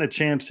 I've gotten a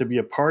chance to be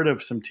a part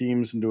of some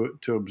teams and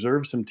to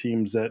observe some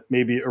teams that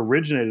maybe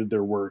originated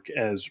their work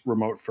as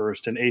remote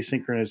first, and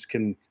asynchronous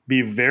can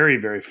be very,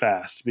 very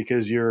fast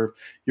because you're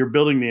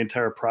building the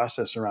entire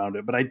process around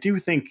it. But I do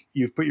think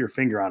you've put your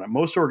finger on it.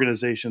 Most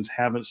organizations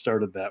haven't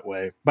started that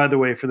way. By the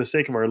way, for the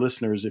sake of our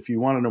listeners, if you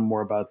want to know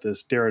more about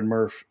this, Darren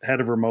Murph,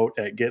 head of remote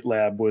at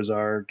GitLab, was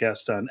our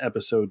guest on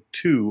episode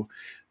 2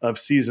 of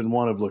season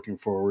 1 of Looking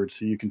Forward.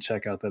 So you can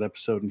check out that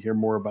episode and hear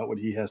more about what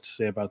he has to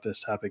say about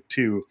this topic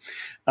too.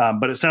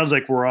 But it sounds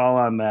like we're all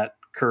on that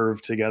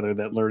curve together,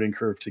 that learning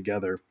curve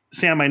together.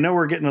 Sam, I know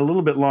we're getting a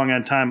little bit long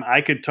on time.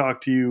 I could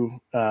talk to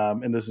you,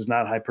 and this is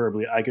not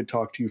hyperbole, I could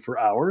talk to you for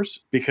hours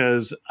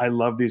because I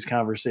love these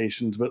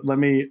conversations. But let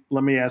me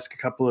ask a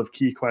couple of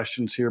key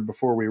questions here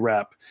before we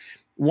wrap.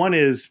 One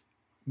is,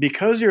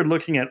 because you're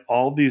looking at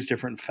all these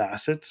different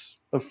facets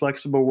of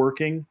flexible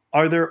working,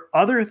 are there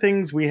other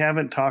things we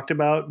haven't talked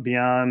about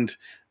beyond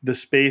the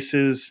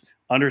spaces,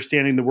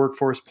 understanding the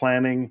workforce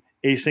planning,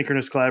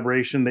 asynchronous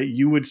collaboration that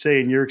you would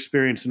say in your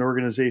experience an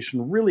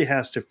organization really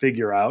has to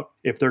figure out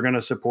if they're going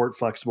to support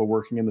flexible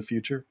working in the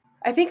future?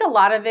 I think a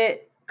lot of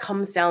it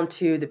comes down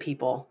to the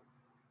people.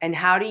 And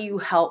how do you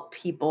help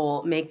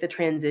people make the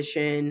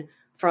transition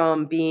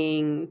from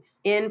being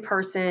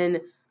in-person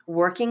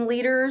working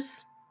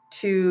leaders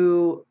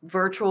to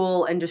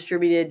virtual and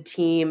distributed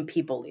team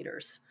people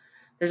leaders?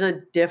 There's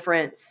a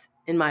difference,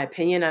 in my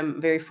opinion. I'm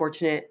very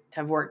fortunate to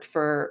have worked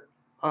for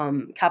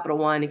Capital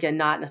One. Again,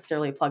 not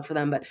necessarily a plug for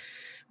them, but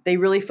they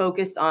really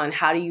focused on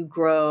how do you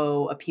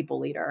grow a people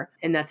leader.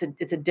 And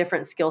it's a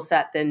different skill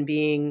set than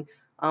being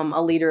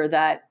a leader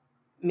that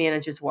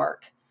manages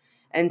work.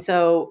 And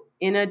so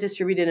in a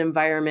distributed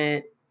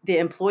environment, the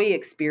employee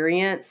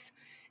experience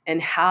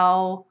and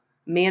how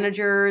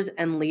managers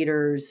and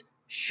leaders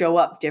show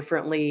up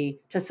differently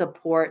to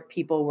support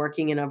people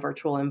working in a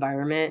virtual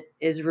environment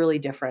is really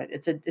different.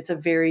 It's a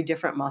very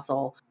different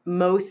muscle.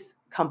 Most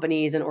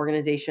companies and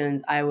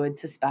organizations, I would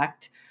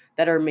suspect,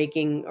 that are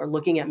making or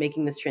looking at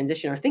making this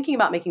transition or thinking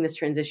about making this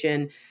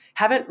transition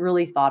haven't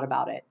really thought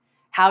about it.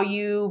 How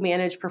you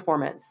manage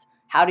performance,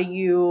 how do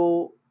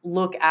you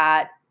look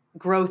at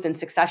growth and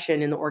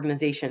succession in the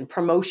organization,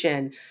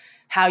 promotion,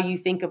 how you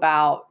think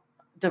about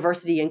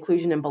diversity,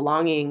 inclusion, and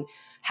belonging.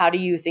 How do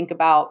you think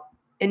about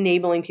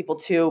enabling people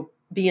to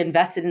be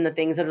invested in the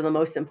things that are the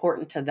most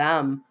important to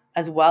them,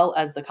 as well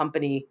as the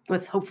company,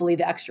 with hopefully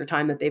the extra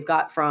time that they've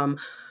got from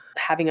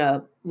having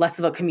a less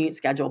of a commute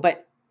schedule.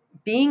 But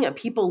being a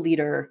people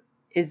leader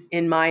is,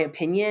 in my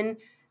opinion,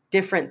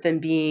 different than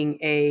being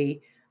a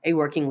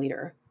working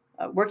leader.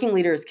 Working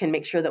leaders can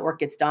make sure that work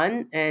gets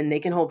done, and they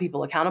can hold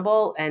people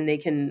accountable, and they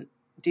can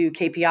do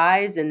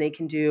KPIs, and they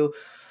can do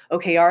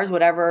OKRs,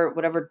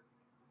 whatever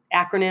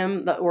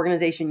acronym the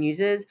organization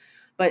uses.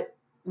 But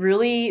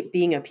really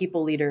being a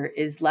people leader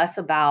is less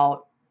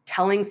about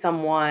telling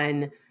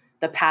someone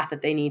the path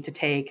that they need to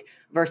take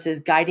versus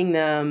guiding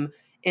them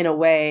in a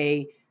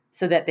way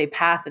so that the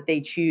path that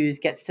they choose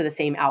gets to the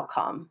same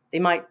outcome. They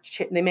might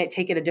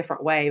take it a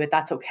different way, but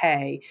that's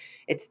okay.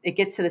 It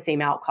gets to the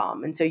same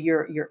outcome. And so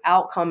you're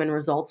outcome and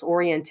results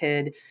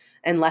oriented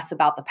and less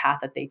about the path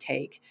that they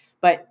take.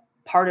 But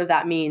part of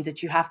that means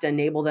that you have to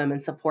enable them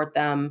and support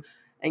them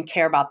and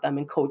care about them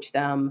and coach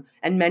them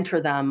and mentor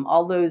them.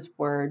 All those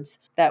words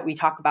that we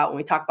talk about when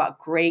we talk about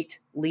great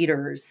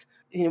leaders,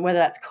 whether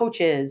that's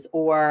coaches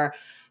or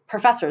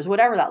professors,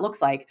 whatever that looks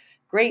like.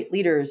 Great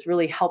leaders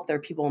really help their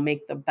people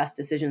make the best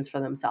decisions for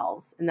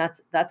themselves. And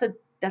that's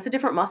a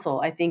different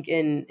muscle, I think,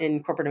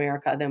 in corporate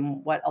America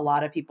than what a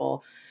lot of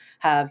people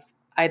have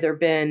either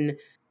been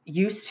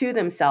used to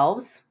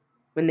themselves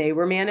when they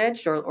were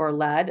managed or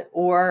led,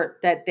 or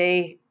that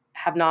they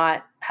have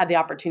not had the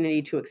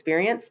opportunity to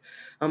experience,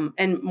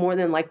 and more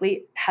than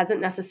likely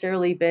hasn't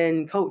necessarily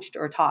been coached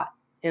or taught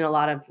in a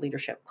lot of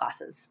leadership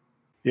classes.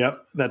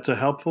 Yep, that's a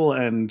helpful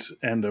and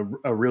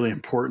a really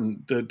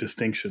important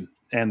distinction.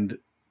 And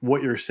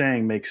what you're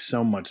saying makes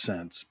so much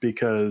sense,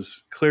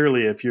 because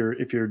clearly if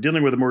you're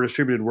dealing with a more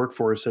distributed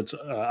workforce that's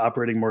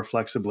operating more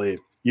flexibly,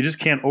 you just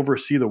can't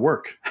oversee the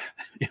work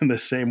in the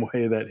same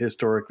way that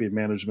historically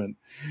management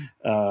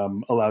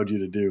allowed you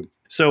to do.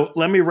 So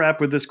let me wrap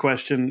with this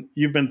question.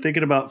 You've been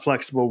thinking about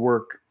flexible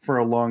work for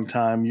a long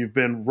time. You've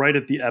been right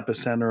at the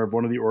epicenter of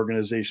one of the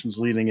organizations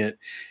leading it.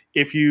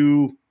 If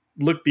you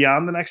look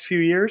beyond the next few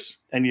years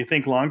and you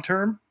think long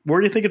term,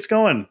 where do you think it's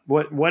going?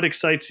 What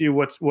excites you?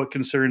 What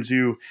concerns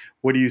you?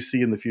 What do you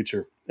see in the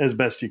future as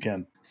best you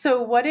can?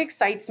 So what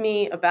excites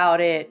me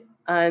about it,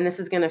 and this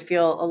is going to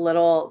feel a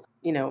little,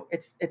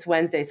 it's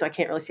Wednesday, so I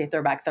can't really say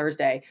Throwback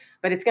Thursday,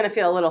 but it's going to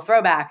feel a little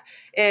throwback,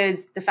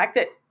 is the fact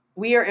that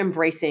we are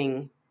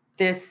embracing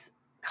this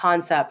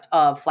concept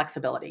of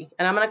flexibility.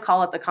 And I'm going to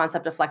call it the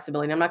concept of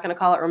flexibility. I'm not going to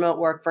call it remote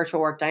work,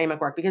 virtual work, dynamic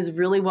work, because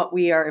really what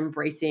we are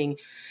embracing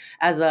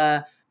as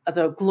a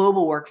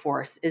global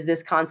workforce is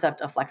this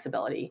concept of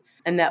flexibility,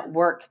 and that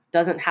work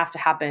doesn't have to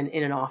happen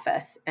in an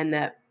office, and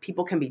that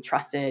people can be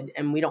trusted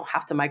and we don't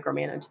have to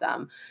micromanage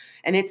them.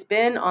 And it's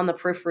been on the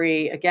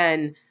periphery.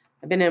 Again,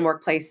 I've been in a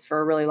workplace for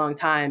a really long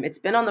time. It's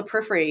been on the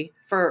periphery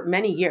for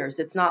many years.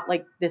 It's not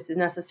like this is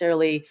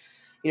necessarily,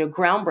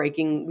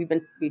 groundbreaking.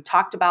 We've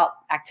talked about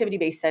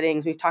activity-based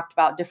settings. We've talked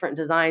about different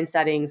design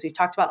settings. We've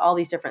talked about all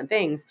these different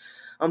things.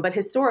 But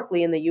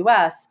historically in the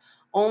US,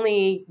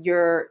 only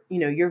your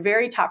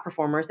very top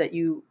performers that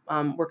you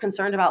were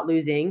concerned about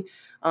losing,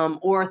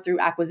 or through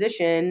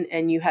acquisition,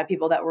 and you had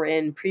people that were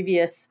in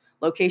previous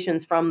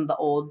locations from the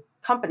old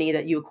company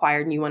that you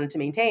acquired and you wanted to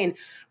maintain,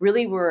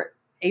 really were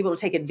able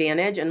to take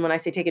advantage. And when I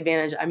say take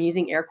advantage, I'm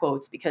using air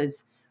quotes,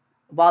 because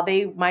while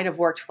they might have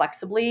worked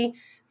flexibly,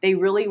 they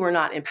really were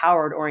not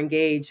empowered or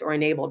engaged or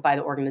enabled by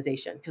the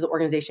organization, because the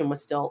organization was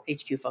still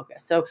HQ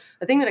focused. So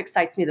the thing that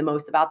excites me the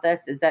most about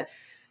this is that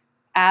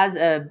as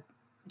a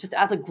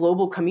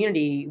global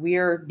community, we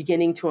are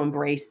beginning to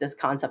embrace this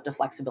concept of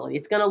flexibility.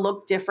 It's going to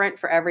look different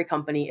for every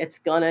company. It's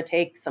going to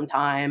take some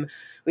time.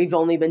 We've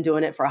only been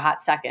doing it for a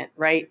hot second,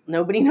 right?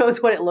 Nobody knows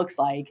what it looks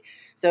like.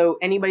 So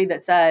anybody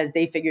that says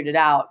they figured it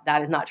out,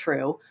 that is not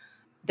true.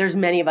 There's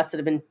many of us that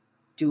have been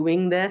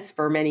doing this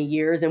for many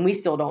years, and we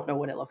still don't know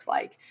what it looks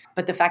like.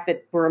 But the fact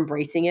that we're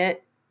embracing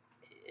it,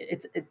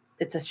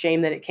 it's a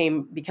shame that it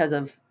came because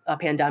of a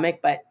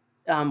pandemic, but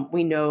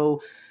we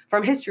know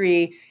from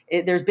history,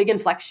 there's big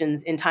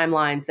inflections in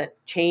timelines that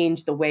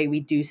change the way we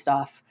do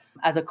stuff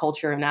as a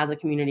culture and as a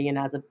community and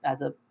as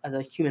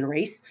a human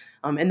race.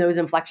 And those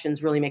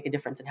inflections really make a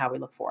difference in how we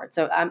look forward.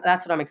 So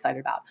that's what I'm excited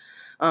about.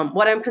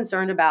 What I'm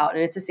concerned about,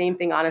 and it's the same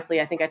thing,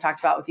 honestly, I think I talked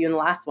about with you in the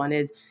last one,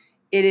 is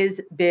it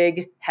is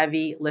big,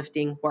 heavy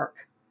lifting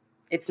work.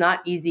 It's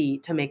not easy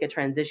to make a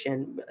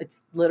transition.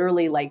 It's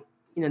literally like,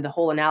 the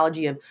whole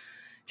analogy of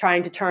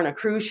trying to turn a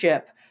cruise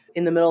ship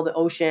in the middle of the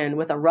ocean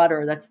with a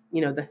rudder that's,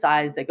 the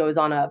size that goes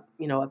on a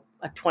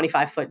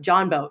 25-foot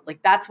John boat.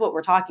 Like, that's what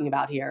we're talking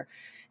about here.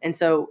 And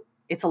so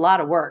it's a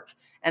lot of work.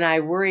 And I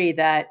worry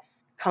that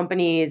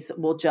companies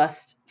will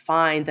just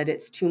find that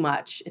it's too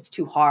much. It's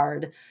too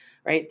hard,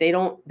 right? They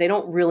don't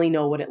really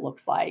know what it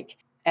looks like.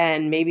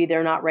 And maybe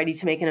they're not ready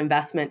to make an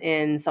investment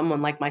in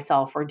someone like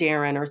myself or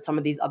Darren or some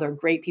of these other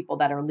great people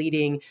that are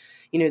leading,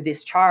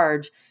 this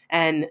charge.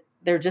 And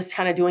they're just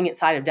kind of doing it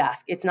side of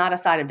desk. It's not a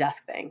side of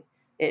desk thing.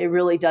 It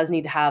really does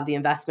need to have the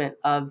investment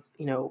of,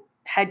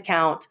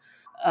 headcount,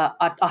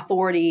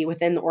 authority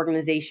within the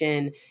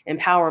organization,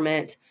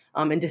 empowerment,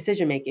 and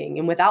decision-making.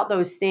 And without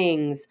those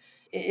things,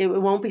 it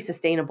won't be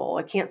sustainable.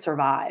 It can't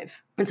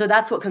survive. And so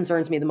that's what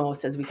concerns me the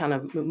most as we kind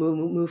of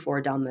move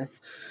forward down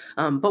this.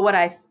 But what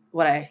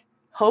I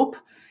hope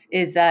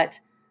is that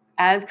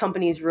as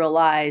companies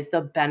realize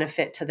the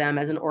benefit to them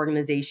as an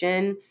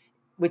organization,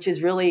 which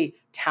is really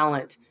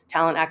talent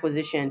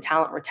acquisition,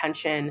 talent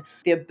retention,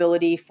 the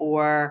ability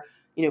for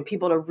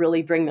people to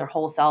really bring their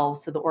whole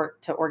selves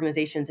to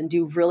organizations and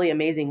do really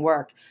amazing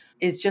work,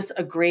 is just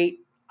a great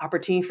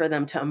opportunity for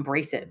them to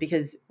embrace it.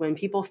 Because when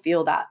people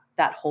feel that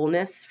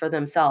wholeness for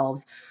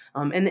themselves,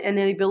 and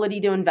the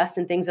ability to invest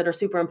in things that are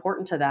super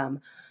important to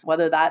them,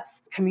 whether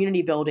that's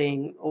community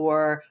building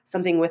or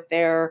something with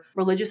their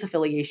religious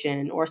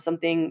affiliation or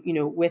something,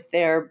 with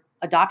their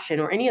adoption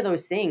or any of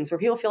those things where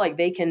people feel like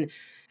they can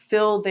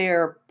fill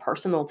their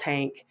personal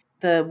tank,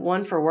 the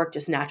one for work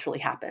just naturally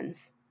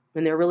happens.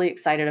 When they're really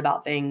excited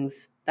about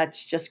things,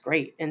 that's just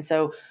great. And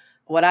so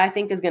what I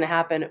think is going to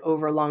happen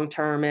over long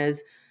term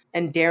is,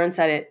 and Darren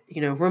said it,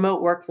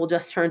 remote work will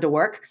just turn to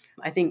work.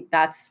 I think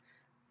that's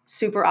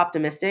super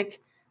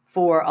optimistic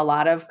for a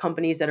lot of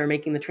companies that are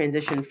making the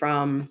transition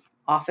from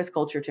office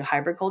culture to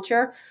hybrid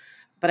culture.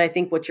 But I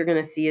think what you're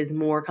going to see is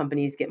more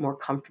companies get more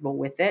comfortable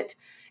with it,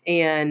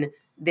 and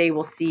they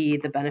will see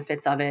the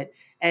benefits of it.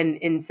 And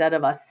instead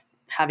of us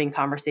having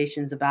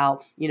conversations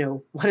about,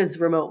 what does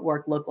remote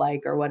work look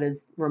like or what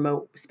does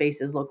remote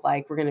spaces look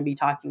like, we're going to be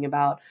talking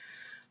about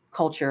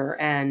culture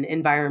and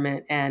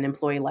environment and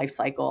employee life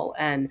cycle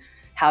and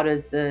how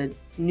does the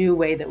new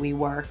way that we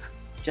work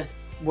just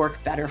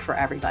work better for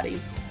everybody.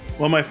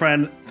 Well, my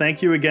friend,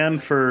 thank you again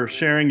for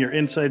sharing your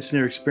insights and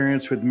your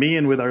experience with me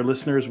and with our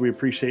listeners. We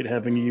appreciate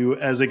having you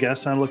as a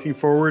guest on Looking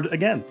Forward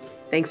again.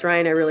 Thanks,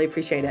 Ryan. I really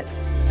appreciate it.